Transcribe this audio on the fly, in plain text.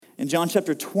In John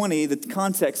chapter 20, the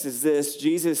context is this.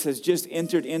 Jesus has just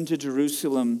entered into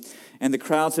Jerusalem, and the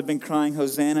crowds have been crying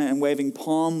Hosanna and waving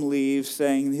palm leaves,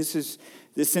 saying,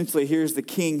 essentially, here's the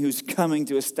king who's coming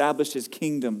to establish his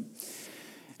kingdom.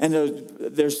 And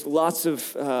there's lots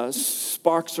of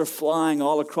sparks are flying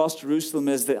all across Jerusalem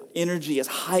as the energy is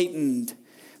heightened.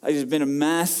 There's been a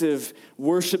massive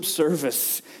worship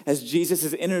service as Jesus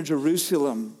has entered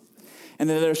Jerusalem. And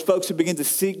then there's folks who begin to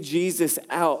seek Jesus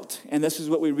out. And this is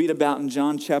what we read about in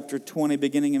John chapter 20,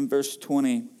 beginning in verse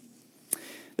 20.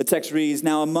 The text reads,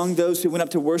 "Now among those who went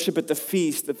up to worship at the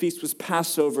feast was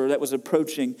Passover that was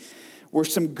approaching, were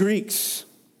some Greeks.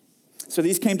 So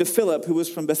these came to Philip, who was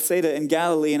from Bethsaida in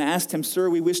Galilee, and asked him, 'Sir,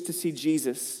 we wish to see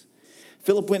Jesus.'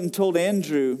 Philip went and told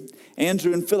Andrew.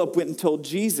 Andrew and Philip went and told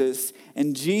Jesus,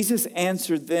 and Jesus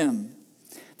answered them,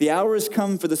 'The hour has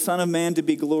come for the Son of Man to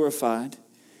be glorified.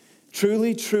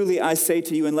 Truly, truly, I say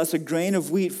to you, unless a grain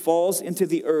of wheat falls into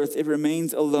the earth, it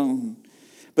remains alone.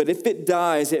 But if it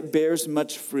dies, it bears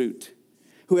much fruit.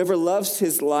 Whoever loves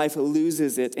his life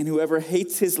loses it, and whoever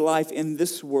hates his life in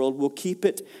this world will keep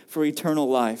it for eternal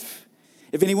life.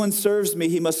 If anyone serves me,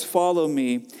 he must follow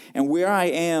me, and where I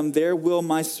am, there will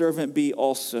my servant be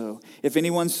also. If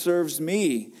anyone serves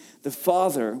me, the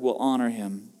Father will honor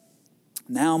him.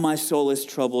 Now my soul is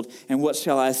troubled, and what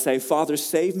shall I say? Father,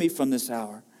 save me from this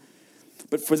hour.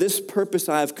 But for this purpose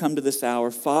I have come to this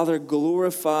hour. Father,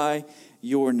 glorify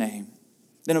your name.'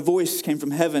 Then a voice came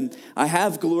from heaven. 'I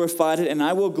have glorified it, and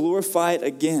I will glorify it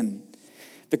again.'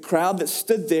 The crowd that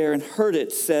stood there and heard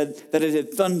it said that it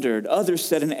had thundered. Others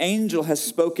said, 'An angel has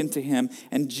spoken to him.'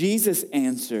 And Jesus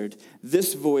answered,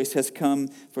 'This voice has come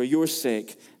for your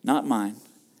sake, not mine.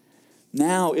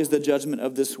 Now is the judgment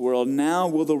of this world. Now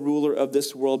will the ruler of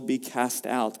this world be cast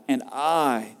out. And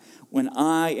I, when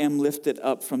I am lifted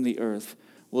up from the earth,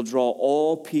 will draw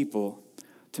all people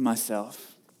to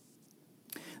myself.'"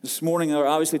 This morning, we're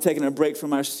obviously taking a break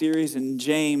from our series in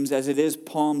James, as it is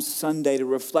Palm Sunday, to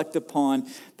reflect upon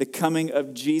the coming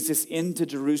of Jesus into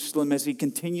Jerusalem as he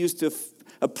continues to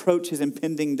approach his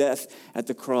impending death at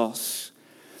the cross.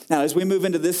 Now, as we move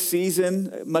into this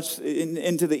season,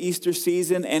 into the Easter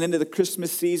season and into the Christmas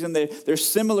season, they're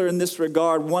similar in this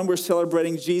regard. One, we're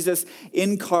celebrating Jesus'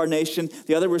 incarnation.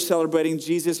 The other, we're celebrating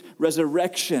Jesus'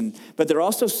 resurrection. But they're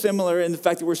also similar in the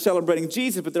fact that we're celebrating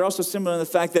Jesus, but they're also similar in the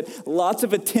fact that lots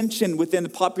of attention within the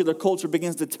popular culture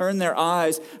begins to turn their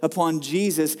eyes upon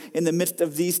Jesus in the midst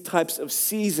of these types of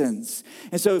seasons.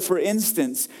 And so, for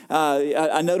instance,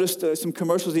 I noticed some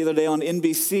commercials the other day on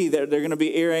NBC. They're going to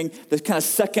be airing the kind of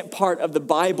second part of the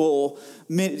Bible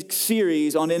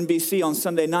series on NBC on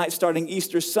Sunday night starting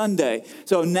Easter Sunday.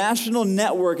 So a national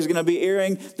network is going to be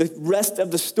airing the rest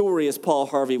of the story, as Paul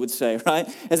Harvey would say, right?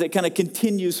 As it kind of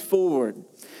continues forward.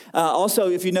 Also,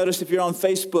 if you notice, if you're on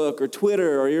Facebook or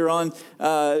Twitter or you're on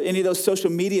any of those social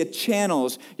media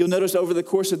channels, you'll notice over the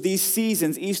course of these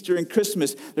seasons, Easter and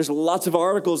Christmas, there's lots of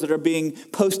articles that are being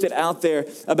posted out there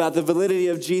about the validity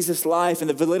of Jesus' life and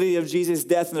the validity of Jesus'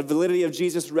 death and the validity of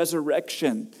Jesus'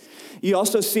 resurrection. You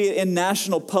also see it in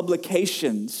national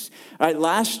publications. All right,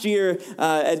 last year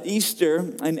at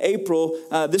Easter in April,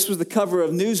 this was the cover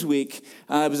of Newsweek.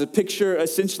 It was a picture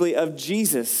essentially of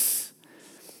Jesus.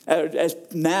 As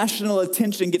national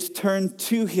attention gets turned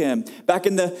to him. Back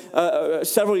in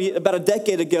about a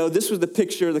decade ago, this was the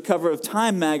picture, the cover of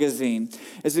Time magazine,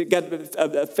 as it got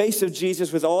a face of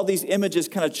Jesus with all these images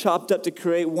kind of chopped up to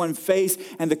create one face.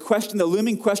 And the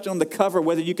looming question on the cover,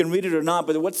 whether you can read it or not,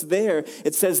 but what's there,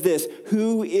 it says this: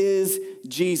 who is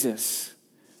Jesus?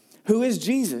 Who is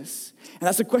Jesus? And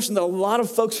that's a question that a lot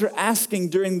of folks are asking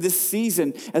during this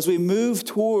season as we move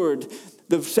toward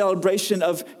the celebration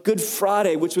of Good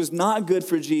Friday, which was not good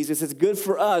for Jesus. It's good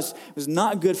for us. It was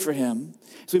not good for him.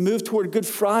 As we move toward Good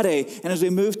Friday and as we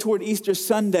move toward Easter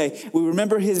Sunday, we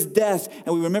remember his death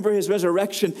and we remember his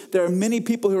resurrection. There are many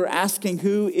people who are asking,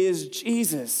 who is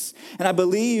Jesus? And I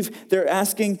believe they're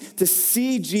asking to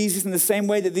see Jesus in the same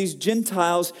way that these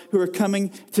Gentiles who are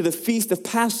coming to the feast of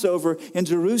Passover in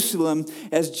Jerusalem,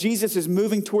 as Jesus is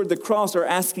moving toward the cross, are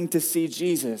asking to see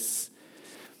Jesus.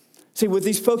 See, what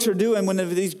these folks are doing, when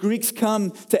these Greeks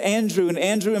come to Andrew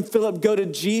and Philip go to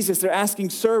Jesus, they're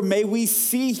asking, "Sir, may we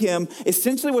see him?"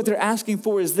 Essentially what they're asking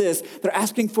for is this. They're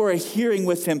asking for a hearing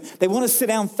with him. They want to sit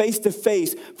down face to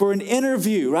face for an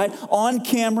interview, right? On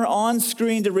camera, on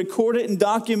screen, to record it and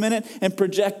document it and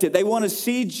project it. They want to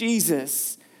see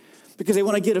Jesus because they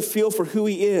want to get a feel for who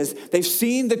he is. They've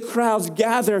seen the crowds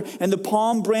gather and the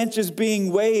palm branches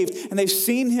being waved, and they've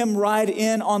seen him ride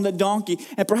in on the donkey.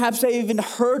 And perhaps they even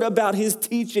heard about his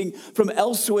teaching from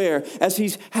elsewhere as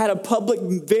he's had a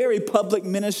very public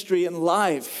ministry in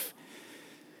life.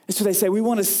 And so they say, we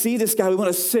want to see this guy. We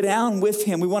want to sit down with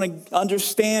him. We want to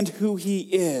understand who he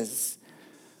is.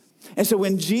 And so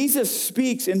when Jesus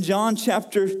speaks in John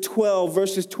chapter 12,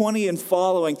 verses 20 and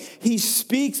following, he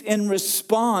speaks in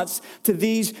response to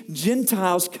these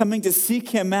Gentiles coming to seek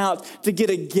him out to get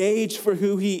a gauge for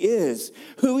who he is.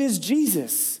 Who is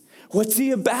Jesus? What's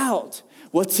he about?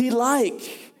 What's he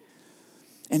like?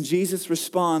 And Jesus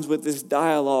responds with this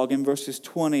dialogue in verses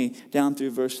 20 down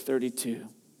through verse 32.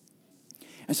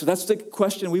 And so that's the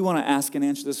question we want to ask and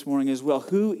answer this morning as well.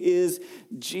 Who is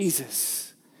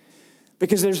Jesus?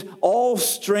 Because there's all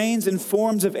strains and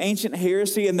forms of ancient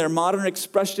heresy and their modern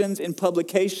expressions in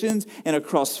publications and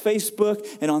across Facebook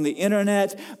and on the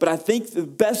internet. But I think the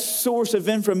best source of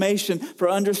information for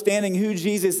understanding who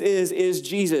Jesus is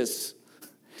Jesus.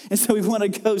 And so we want to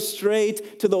go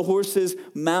straight to the horse's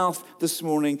mouth this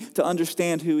morning to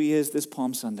understand who he is this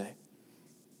Palm Sunday.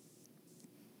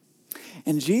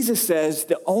 And Jesus says,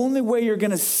 the only way you're going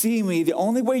to see me, the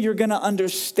only way you're going to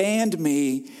understand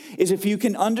me is if you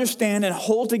can understand and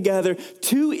hold together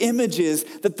two images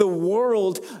that the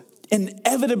world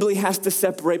inevitably has to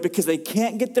separate because they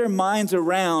can't get their minds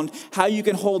around how you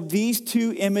can hold these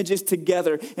two images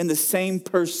together in the same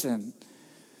person.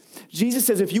 Jesus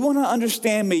says, if you want to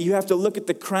understand me, you have to look at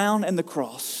the crown and the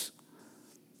cross.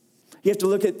 You have to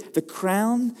look at the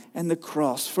crown and the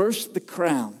cross. First, the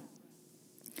crown.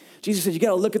 Jesus said, you got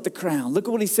to look at the crown. Look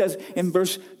at what he says in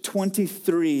verse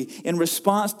 23. In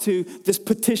response to this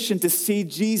petition to see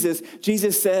Jesus,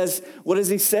 Jesus says, what does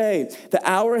he say? The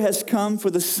hour has come for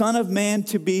the Son of Man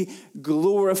to be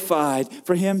glorified,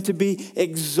 for him to be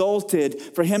exalted,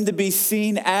 for him to be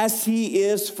seen as he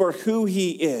is for who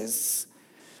he is.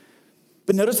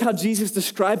 But notice how Jesus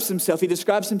describes himself. He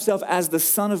describes himself as the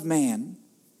Son of Man.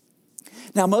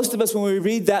 Now, most of us, when we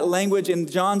read that language in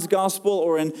John's gospel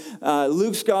or in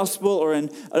Luke's gospel or in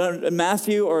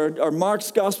Matthew or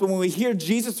Mark's gospel, when we hear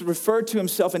Jesus refer to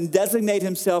himself and designate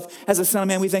himself as the Son of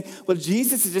Man, we think, well,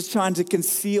 Jesus is just trying to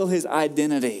conceal his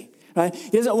identity. Right? He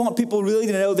doesn't want people really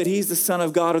to know that he's the Son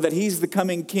of God or that he's the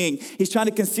coming King. He's trying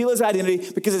to conceal his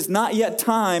identity because it's not yet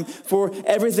time for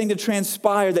everything to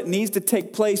transpire that needs to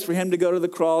take place for him to go to the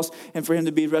cross and for him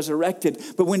to be resurrected.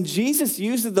 But when Jesus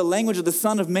uses the language of the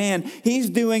Son of Man, he's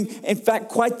doing, in fact,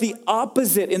 quite the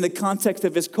opposite in the context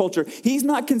of his culture. He's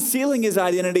not concealing his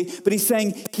identity, but he's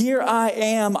saying, here I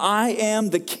am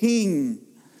the King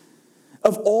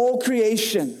of all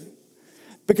creation.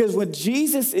 Because what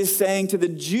Jesus is saying to the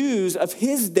Jews of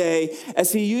his day,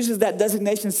 as he uses that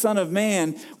designation, Son of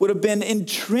Man, would have been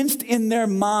entrenched in their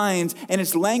minds, and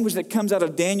it's language that comes out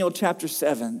of Daniel chapter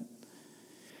 7.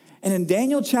 And in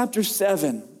Daniel chapter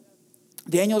 7,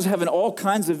 Daniel's having all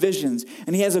kinds of visions,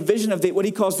 and he has a vision of what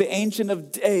he calls the Ancient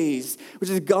of Days,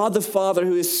 which is God the Father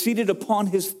who is seated upon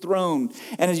his throne.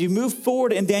 And as you move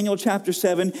forward in Daniel chapter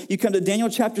 7, you come to Daniel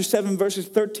chapter 7, verses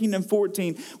 13 and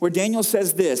 14, where Daniel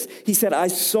says this. He said, I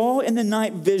saw in the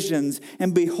night visions,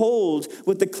 and behold,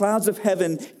 with the clouds of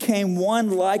heaven came one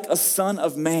like a son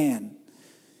of man.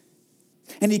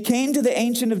 And he came to the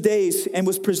Ancient of Days and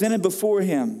was presented before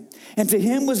him. And to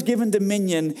him was given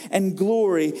dominion and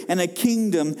glory and a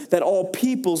kingdom that all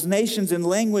peoples, nations, and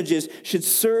languages should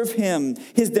serve him.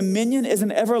 His dominion is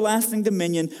an everlasting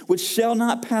dominion which shall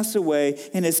not pass away,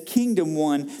 and his kingdom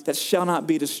one that shall not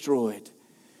be destroyed.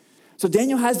 So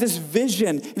Daniel has this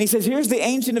vision, and he says, here's the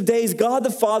Ancient of Days, God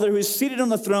the Father, who is seated on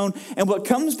the throne, and what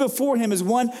comes before him is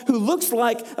one who looks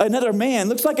like another man,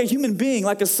 looks like a human being,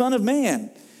 like a son of man.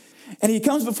 And he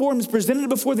comes before him, is presented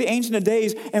before the Ancient of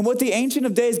Days. And what the Ancient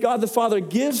of Days, God the Father,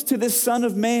 gives to this Son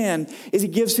of Man is he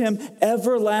gives him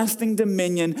everlasting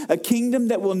dominion, a kingdom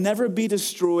that will never be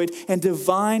destroyed, and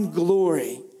divine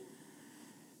glory.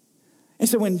 And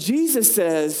so when Jesus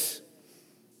says,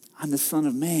 I'm the Son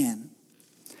of Man,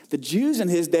 the Jews in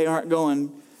his day aren't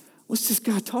going, what's this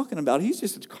guy talking about? He's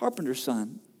just a carpenter's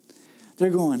son. They're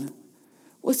going,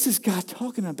 what's this guy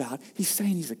talking about? He's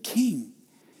saying he's a king.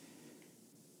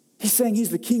 He's saying he's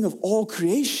the King of all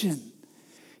creation.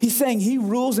 He's saying he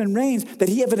rules and reigns, that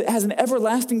he has an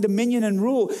everlasting dominion and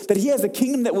rule, that he has a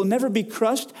kingdom that will never be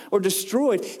crushed or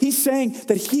destroyed. He's saying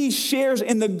that he shares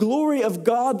in the glory of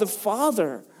God the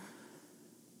Father.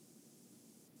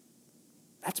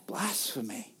 That's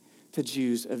blasphemy to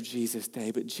Jews of Jesus'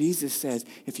 day. But Jesus says,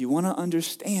 if you want to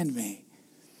understand me,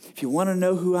 if you want to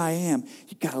know who I am,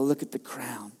 you got to look at the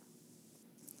crown.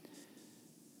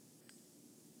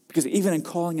 Because even in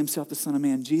calling himself the Son of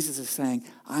Man, Jesus is saying,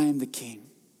 I am the King.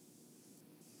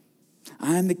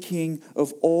 I am the King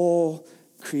of all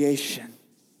creation.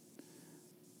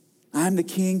 I am the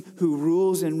King who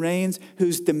rules and reigns,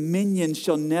 whose dominion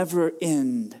shall never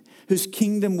end, whose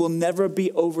kingdom will never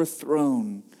be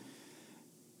overthrown.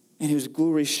 and whose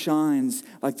glory shines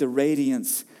like the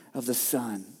radiance of the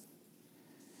sun.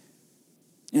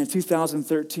 In a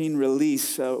 2013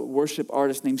 release, a worship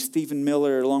artist named Stephen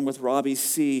Miller, along with Robbie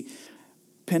C.,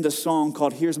 penned a song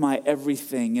called Here's My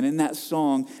Everything. And in that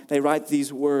song, they write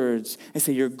these words. They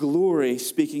say, your glory,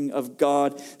 speaking of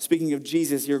God, speaking of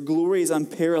Jesus, your glory is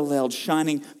unparalleled,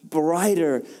 shining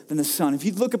brighter than the sun. If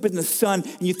you look up in the sun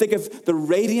and you think of the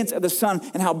radiance of the sun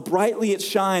and how brightly it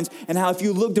shines, and how if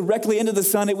you look directly into the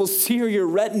sun, it will sear your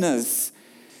retinas.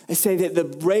 They say that the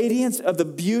radiance of the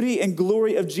beauty and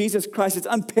glory of Jesus Christ is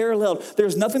unparalleled.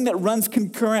 There's nothing that runs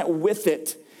concurrent with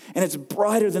it, and it's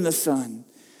brighter than the sun.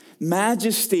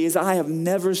 Majesty as I have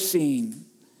never seen.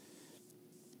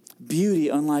 Beauty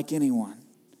unlike anyone.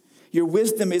 Your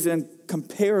wisdom is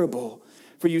incomparable,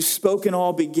 for you spoke and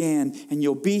all began, and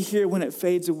you'll be here when it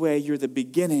fades away. You're the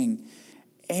beginning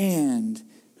and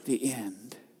the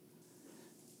end.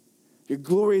 Your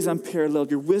glory is unparalleled.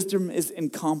 Your wisdom is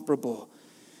incomparable.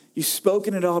 You spoke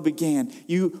and it all began.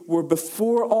 You were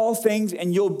before all things,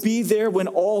 and you'll be there when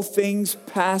all things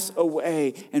pass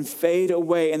away and fade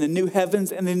away, and the new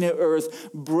heavens and the new earth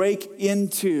break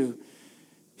into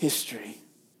history.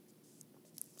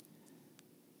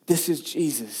 This is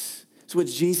Jesus. It's what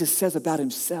Jesus says about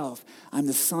himself. I'm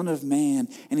the Son of Man.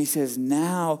 And he says,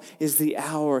 now is the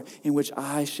hour in which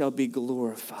I shall be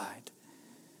glorified.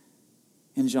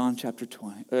 In John chapter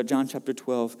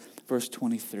 12, verse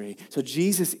 23. So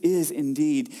Jesus is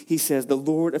indeed, he says, the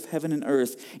Lord of heaven and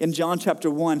earth. In John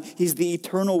chapter 1, he's the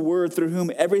eternal word through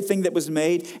whom everything that was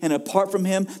made, and apart from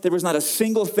him, there was not a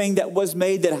single thing that was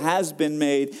made that has been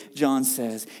made, John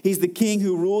says. He's the king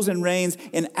who rules and reigns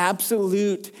in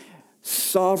absolute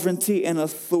sovereignty and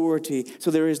authority.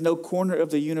 So there is no corner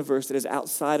of the universe that is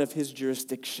outside of his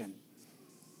jurisdiction.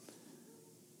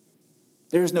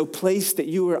 There is no place that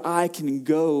you or I can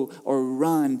go or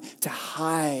run to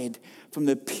hide from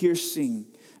the piercing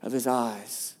of his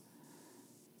eyes.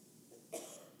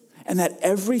 And that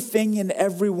everything and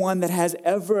everyone that has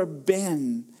ever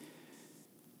been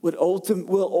will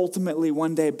ultimately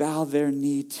one day bow their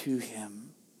knee to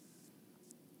him.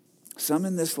 Some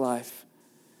in this life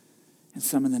and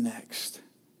some in the next.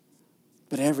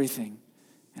 But everything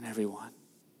and everyone.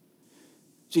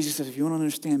 Jesus says, if you want to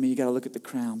understand me, you got to look at the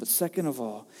crown. But second of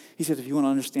all, he says, if you want to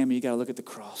understand me, you got to look at the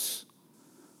cross.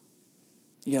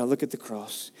 You got to look at the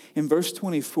cross. In verse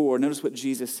 24, notice what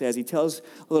Jesus says. He tells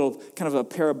a little kind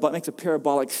of makes a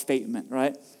parabolic statement,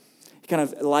 right? He kind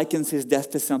of likens his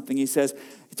death to something. He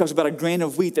talks about a grain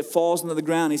of wheat that falls into the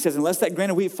ground. He says, unless that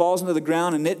grain of wheat falls into the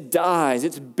ground and it dies,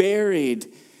 it's buried.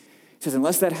 He says,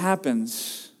 unless that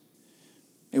happens,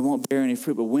 it won't bear any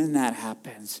fruit, but when that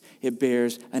happens, it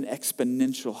bears an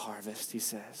exponential harvest, he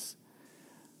says.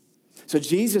 So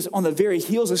Jesus, on the very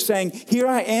heels of saying, here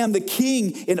I am, the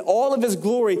king in all of his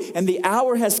glory, and the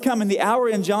hour has come. And the hour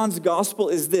in John's gospel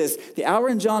is this. The hour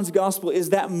in John's gospel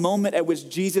is that moment at which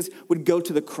Jesus would go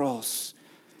to the cross.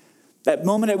 That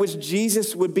moment at which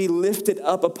Jesus would be lifted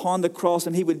up upon the cross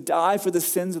and he would die for the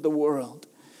sins of the world.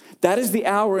 That is the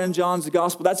hour in John's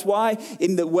gospel. That's why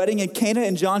in the wedding in Cana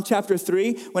in John chapter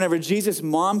 3, whenever Jesus'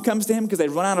 mom comes to him because they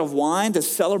run out of wine to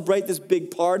celebrate this big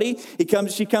party, she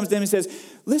comes to him and says,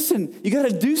 listen, you got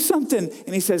to do something.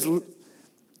 And he says, in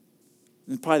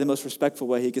probably the most respectful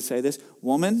way he could say this,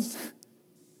 woman,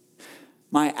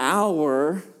 my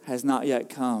hour has not yet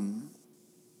come.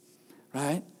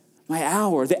 Right? My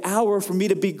hour, the hour for me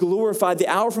to be glorified, the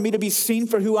hour for me to be seen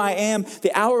for who I am,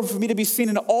 the hour for me to be seen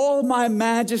in all my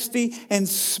majesty and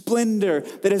splendor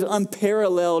that is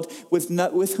unparalleled,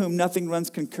 with whom nothing runs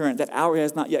concurrent. That hour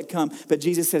has not yet come. But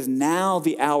Jesus says, now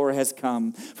the hour has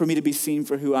come for me to be seen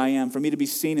for who I am, for me to be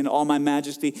seen in all my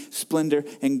majesty, splendor,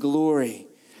 and glory.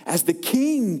 As the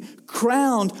king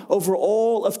crowned over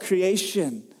all of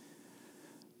creation.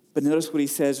 But notice what he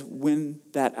says when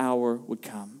that hour would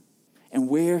come. And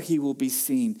where he will be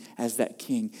seen as that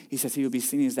king. He says he will be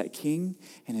seen as that king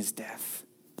in his death.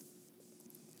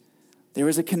 There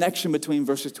is a connection between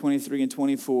verses 23 and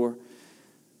 24.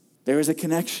 There is a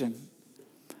connection.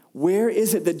 Where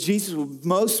is it that Jesus will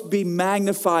most be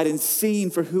magnified and seen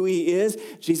for who he is?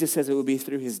 Jesus says it will be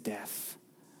through his death.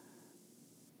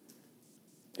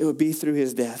 It would be through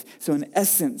his death. So in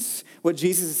essence, what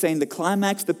Jesus is saying, the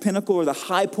climax, the pinnacle, or the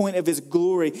high point of his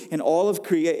glory in all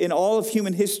of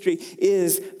human history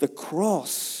is the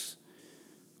cross.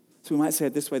 So we might say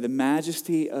it this way, the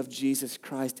majesty of Jesus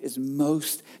Christ is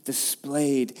most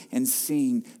displayed and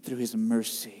seen through his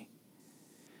mercy.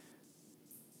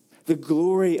 The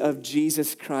glory of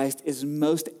Jesus Christ is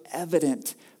most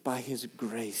evident by his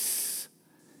grace.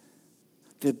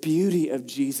 The beauty of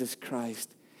Jesus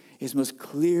Christ is most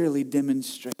clearly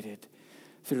demonstrated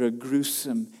through a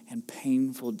gruesome and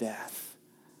painful death.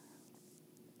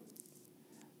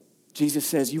 Jesus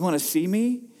says, you want to see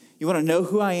me? You want to know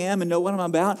who I am and know what I'm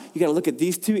about? You got to look at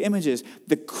these two images,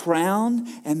 the crown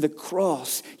and the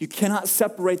cross. You cannot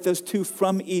separate those two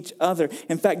from each other.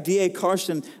 In fact, D.A.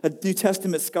 Carson, a New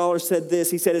Testament scholar, said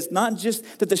this. He said, it's not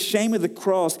just that the shame of the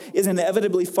cross is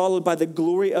inevitably followed by the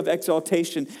glory of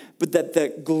exaltation, but that the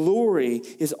glory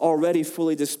is already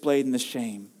fully displayed in the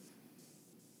shame.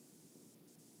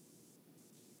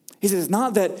 He says, it's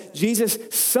not that Jesus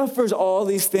suffers all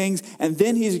these things and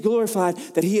then he's glorified,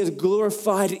 that he is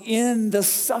glorified in the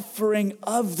suffering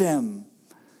of them.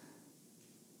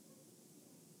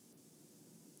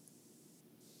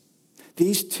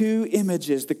 These two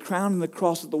images, the crown and the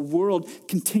cross, that the world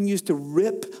continues to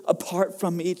rip apart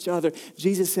from each other.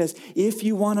 Jesus says, if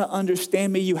you want to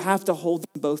understand me, you have to hold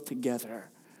them both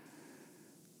together.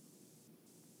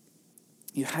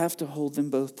 You have to hold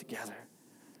them both together.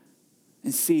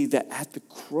 And see that at the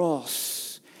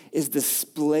cross is this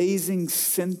blazing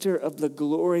center of the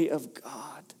glory of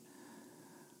God.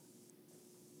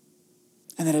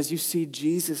 And that as you see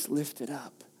Jesus lifted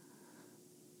up,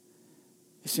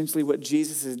 essentially what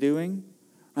Jesus is doing,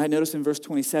 right? Notice in verse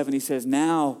 27, he says,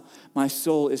 now my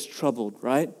soul is troubled,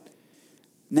 right?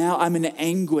 Now I'm in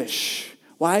anguish.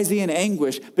 Why is he in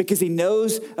anguish? Because he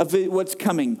knows of what's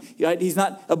coming. Right? He's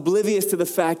not oblivious to the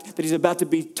fact that he's about to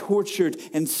be tortured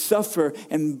and suffer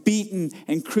and beaten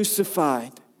and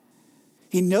crucified.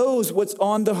 He knows what's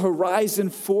on the horizon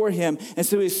for him. And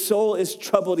so his soul is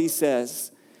troubled, he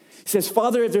says. He says,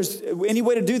 Father, if there's any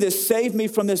way to do this, save me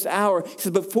from this hour. He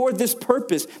says, but for this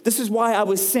purpose, this is why I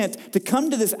was sent, to come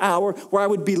to this hour where I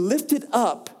would be lifted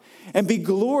up and be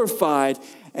glorified.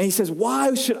 And he says,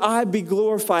 why should I be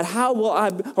glorified? How will I,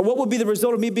 or what will be the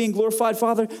result of me being glorified,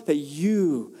 Father? That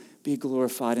you be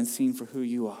glorified and seen for who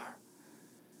you are.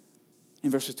 In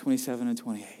verses 27 and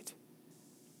 28.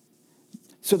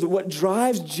 So that what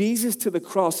drives Jesus to the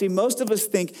cross, see, most of us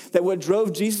think that what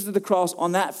drove Jesus to the cross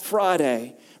on that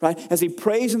Friday, right, as he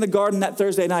prays in the garden that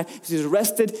Thursday night, as he's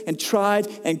arrested and tried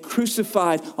and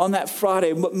crucified on that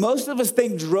Friday, what most of us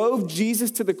think drove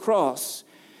Jesus to the cross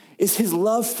is his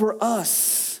love for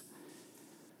us.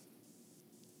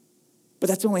 But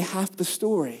that's only half the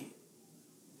story.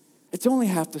 It's only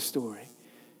half the story,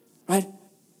 right?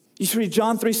 You should read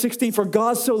John 3:16, for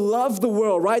God so loved the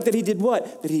world, right? That he did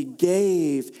what? That he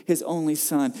gave his only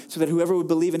son so that whoever would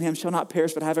believe in him shall not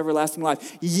perish but have everlasting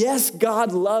life. Yes,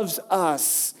 God loves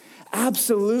us.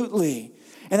 Absolutely.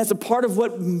 And that's a part of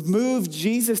what moved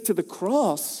Jesus to the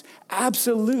cross.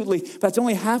 Absolutely. But that's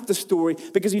only half the story,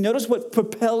 because you notice what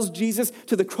propels Jesus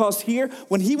to the cross here?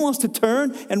 When he wants to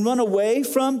turn and run away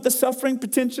from the suffering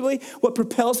potentially, what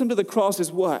propels him to the cross is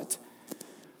what?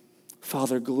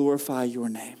 Father, glorify your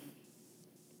name.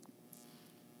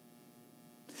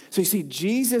 So you see,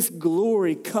 Jesus'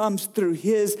 glory comes through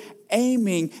his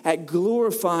aiming at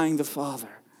glorifying the Father.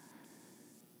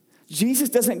 Jesus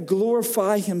doesn't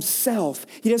glorify himself.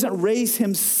 He doesn't raise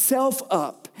himself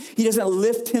up. He doesn't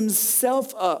lift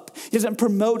himself up. He doesn't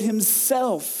promote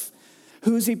himself.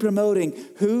 Who's he promoting?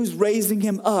 Who's raising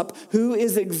him up? Who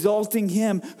is exalting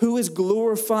him? Who is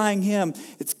glorifying him?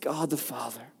 It's God the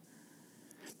Father.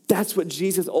 That's what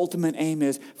Jesus' ultimate aim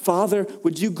is. Father,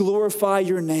 would you glorify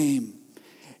your name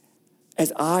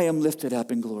as I am lifted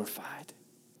up and glorified?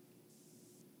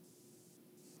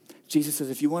 Jesus says,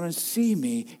 if you want to see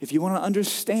me, if you want to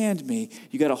understand me,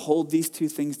 you got to hold these two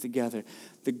things together.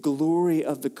 The glory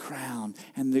of the crown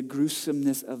and the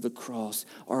gruesomeness of the cross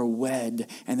are wed,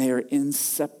 and they are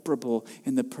inseparable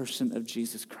in the person of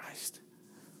Jesus Christ.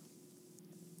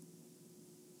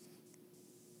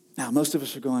 Now, most of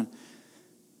us are going,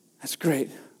 that's great.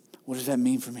 What does that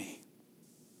mean for me?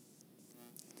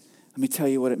 Let me tell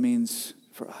you what it means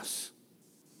for us.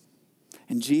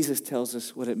 And Jesus tells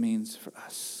us what it means for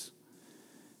us.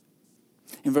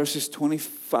 In verses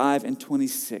 25 and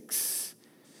 26,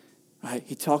 right,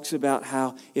 he talks about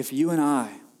how if you and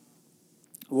I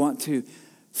want to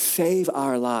save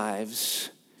our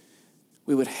lives,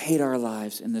 we would hate our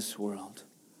lives in this world.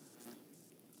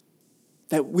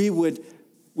 That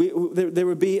there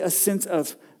would be a sense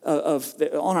of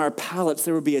on our palates,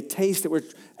 there would be a taste that we're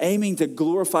aiming to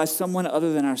glorify someone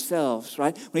other than ourselves,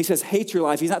 right? When he says hate your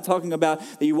life, he's not talking about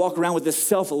that you walk around with this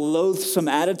self-loathsome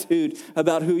attitude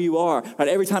about who you are, right?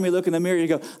 Every time you look in the mirror, you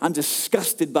go, I'm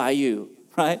disgusted by you,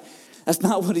 right? That's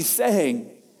not what he's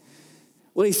saying.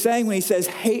 What he's saying when he says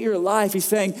hate your life, he's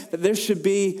saying that there should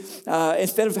be,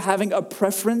 instead of having a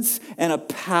preference and a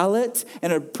palate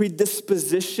and a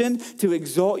predisposition to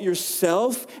exalt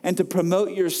yourself and to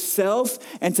promote yourself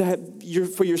and to have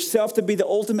for yourself to be the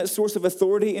ultimate source of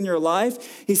authority in your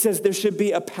life, he says there should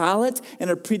be a palate and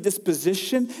a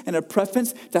predisposition and a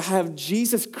preference to have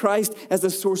Jesus Christ as the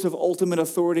source of ultimate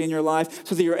authority in your life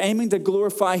so that you're aiming to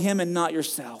glorify him and not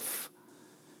yourself.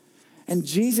 And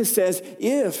Jesus says,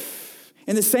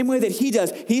 in the same way that he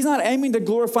does, he's not aiming to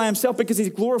glorify himself because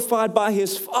he's glorified by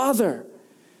his Father.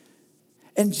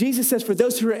 And Jesus says, for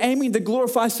those who are aiming to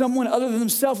glorify someone other than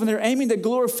themselves, and they're aiming to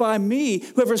glorify me,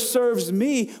 whoever serves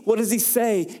me, what does he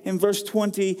say in verse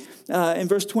 28?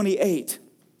 Listen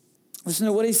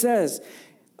to what he says.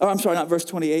 Oh, I'm sorry, not verse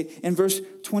 28. In verse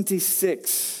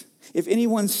 26. If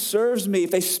anyone serves me,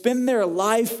 if they spend their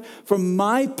life for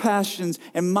my passions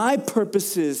and my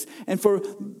purposes and for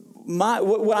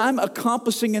what I'm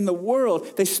accomplishing in the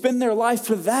world, they spend their life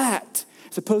for that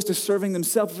as opposed to serving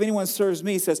themselves. If anyone serves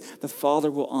me, he says, the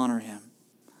Father will honor him.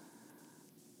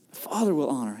 The Father will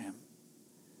honor him.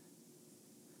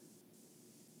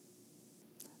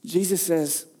 Jesus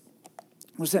says,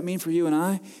 what does that mean for you and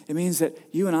I? It means that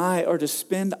you and I are to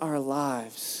spend our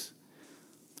lives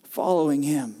following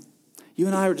him. You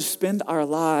and I are to spend our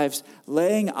lives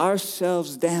laying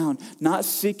ourselves down, not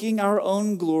seeking our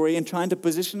own glory and trying to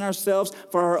position ourselves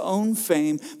for our own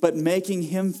fame, but making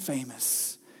him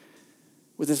famous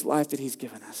with this life that he's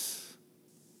given us.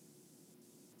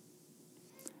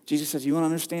 Jesus says, you want to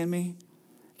understand me?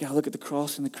 You got to look at the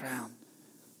cross and the crown.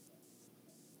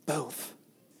 Both.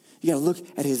 You got to look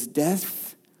at his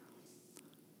death,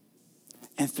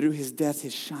 and through his death, the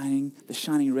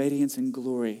shining radiance and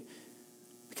glory.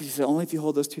 Because he said, only if you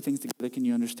hold those two things together can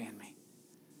you understand me.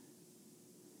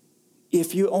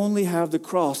 If you only have the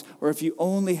cross or if you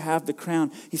only have the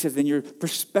crown, he says, then your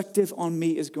perspective on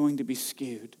me is going to be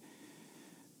skewed.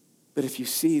 But if you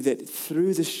see that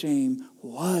through the shame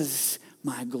was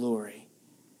my glory,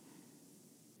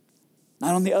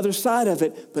 not on the other side of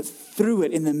it, but through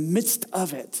it, in the midst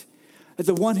of it, that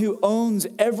the one who owns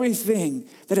everything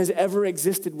that has ever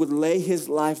existed would lay his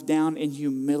life down in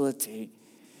humility.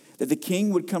 That the king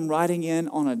would come riding in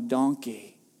on a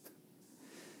donkey.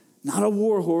 Not a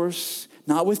war horse,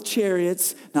 not with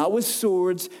chariots, not with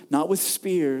swords, not with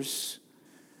spears.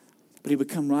 But he would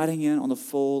come riding in on the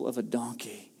foal of a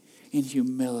donkey in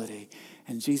humility.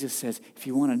 And Jesus says, if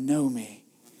you want to know me,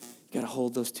 you got to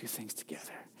hold those two things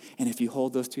together. And if you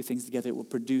hold those two things together, it will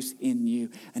produce in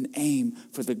you an aim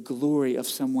for the glory of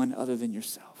someone other than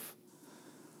yourself.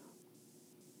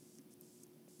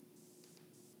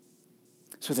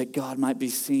 So that God might be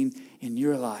seen in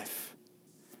your life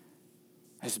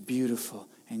as beautiful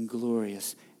and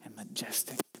glorious and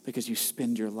majestic because you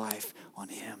spend your life on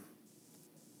him.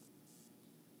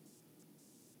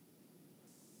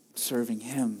 Serving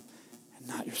him and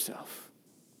not yourself.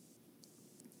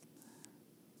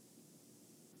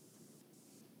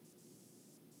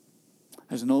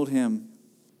 There's an old hymn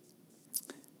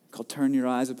called Turn Your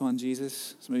Eyes Upon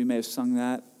Jesus. Some of you may have sung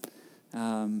that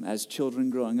as children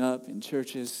growing up in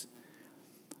churches.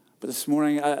 But this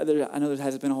morning, I know there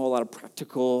hasn't been a whole lot of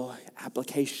practical,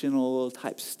 applicational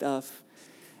type stuff.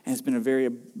 And it's been a very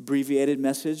abbreviated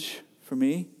message for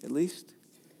me, at least.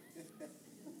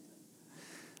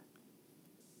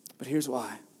 But here's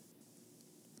why.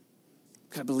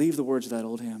 Because I believe the words of that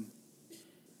old hymn.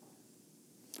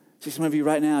 See, some of you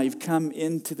right now, you've come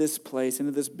into this place,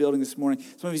 into this building this morning.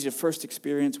 Some of you, it's your first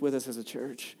experience with us as a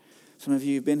church. Some of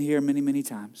you have been here many, many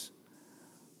times.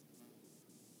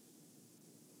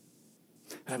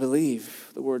 But I believe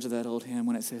the words of that old hymn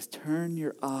when it says, turn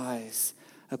your eyes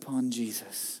upon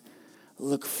Jesus.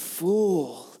 Look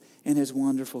full in his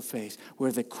wonderful face,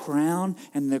 where the crown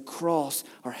and the cross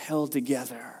are held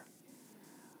together.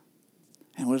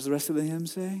 And what does the rest of the hymn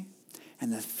say?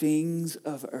 And the things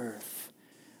of earth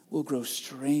will grow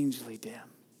strangely dim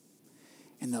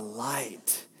in the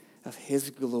light of his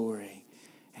glory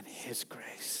and his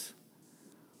grace.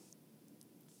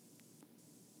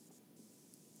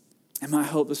 And my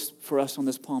hope is for us on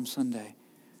this Palm Sunday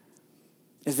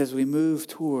is as we move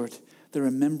toward the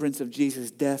remembrance of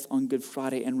Jesus' death on Good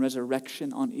Friday and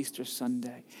resurrection on Easter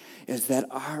Sunday, is that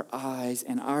our eyes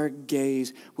and our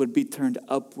gaze would be turned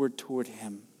upward toward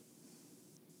him.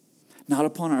 Not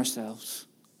upon ourselves.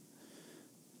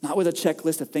 Not with a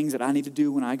checklist of things that I need to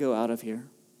do when I go out of here.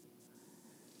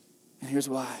 And here's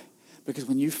why. Because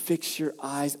when you fix your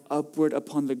eyes upward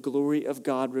upon the glory of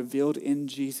God revealed in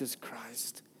Jesus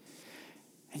Christ,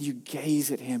 and you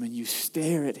gaze at him and you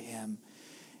stare at him,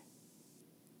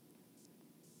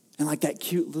 And like that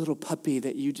cute little puppy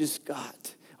that you just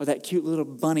got, or that cute little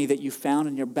bunny that you found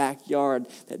in your backyard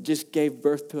that just gave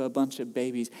birth to a bunch of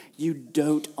babies, you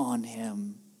dote on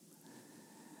him.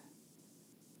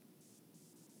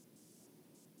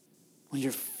 When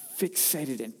you're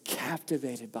fixated and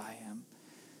captivated by him,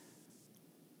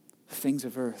 the things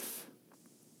of earth.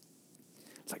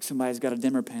 It's like somebody's got a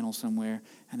dimmer panel somewhere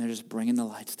and they're just bringing the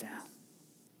lights down.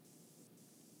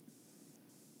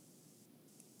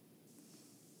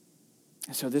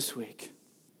 And so this week,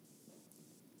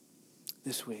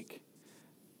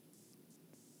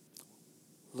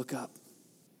 look up.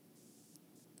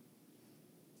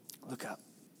 Look up.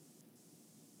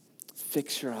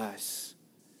 Fix your eyes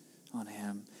on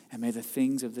him, and may the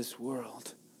things of this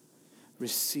world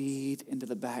recede into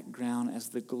the background as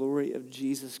the glory of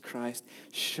Jesus Christ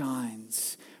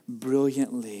shines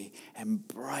brilliantly and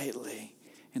brightly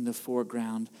in the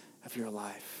foreground of your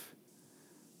life.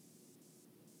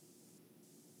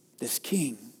 This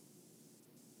King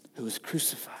who was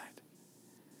crucified.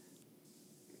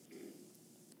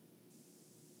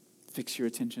 Fix your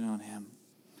attention on him.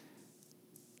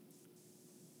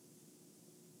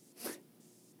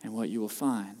 And what you will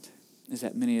find is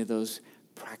that many of those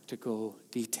practical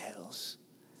details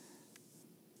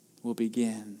will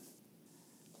begin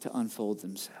to unfold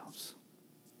themselves.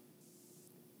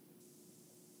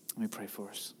 Let me pray for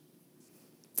us.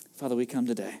 Father, we come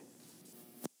today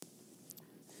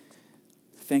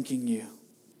thanking you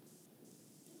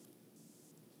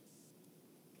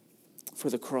for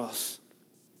the cross.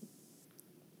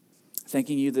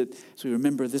 Thanking you that as we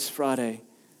remember this Friday,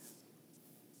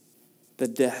 the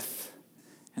death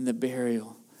and the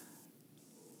burial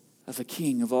of the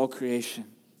King of all creation,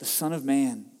 the Son of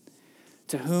Man,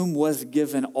 to whom was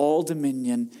given all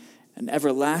dominion, an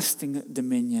everlasting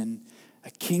dominion,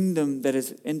 a kingdom that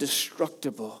is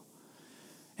indestructible,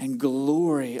 and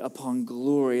glory upon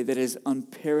glory that is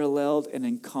unparalleled and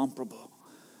incomparable.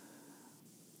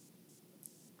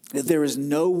 That there is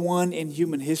no one in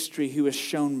human history who has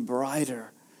shone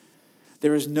brighter.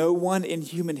 There is no one in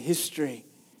human history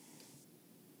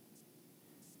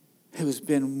who has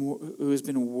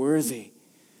been worthy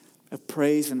of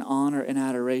praise and honor and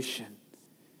adoration.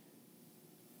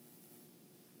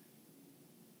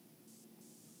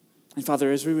 And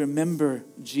Father, as we remember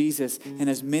Jesus, and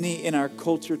as many in our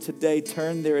culture today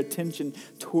turn their attention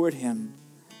toward him,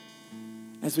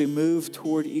 as we move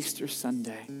toward Easter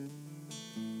Sunday,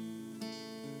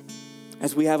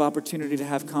 as we have opportunity to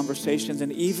have conversations,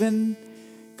 and even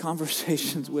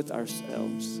conversations with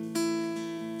ourselves,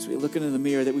 as we look into the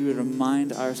mirror, that we would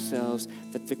remind ourselves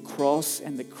that the cross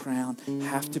and the crown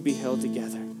have to be held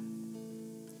together.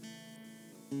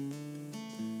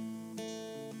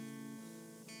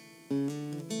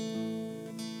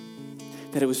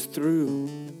 That it was through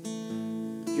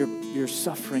your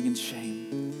suffering and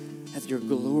shame that your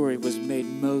glory was made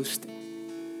most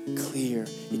clear.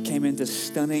 It came into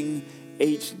stunning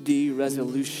HD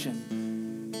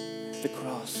resolution at the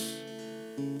cross.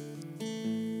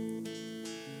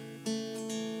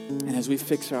 And as we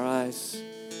fix our eyes,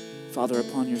 Father,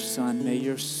 upon your Son, may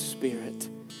your Spirit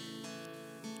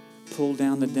pull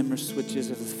down the dimmer switches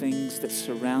of the things that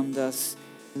surround us,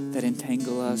 that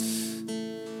entangle us,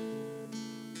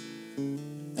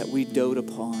 that we dote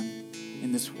upon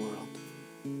in this world.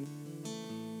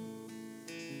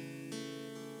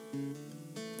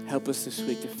 Help us this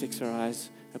week to fix our eyes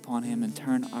upon him and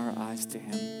turn our eyes to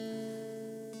him.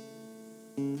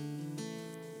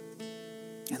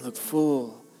 And look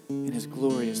full in his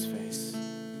glorious face.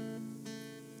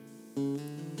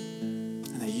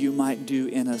 And that you might do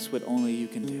in us what only you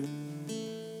can do.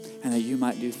 And that you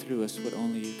might do through us what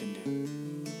only you can do.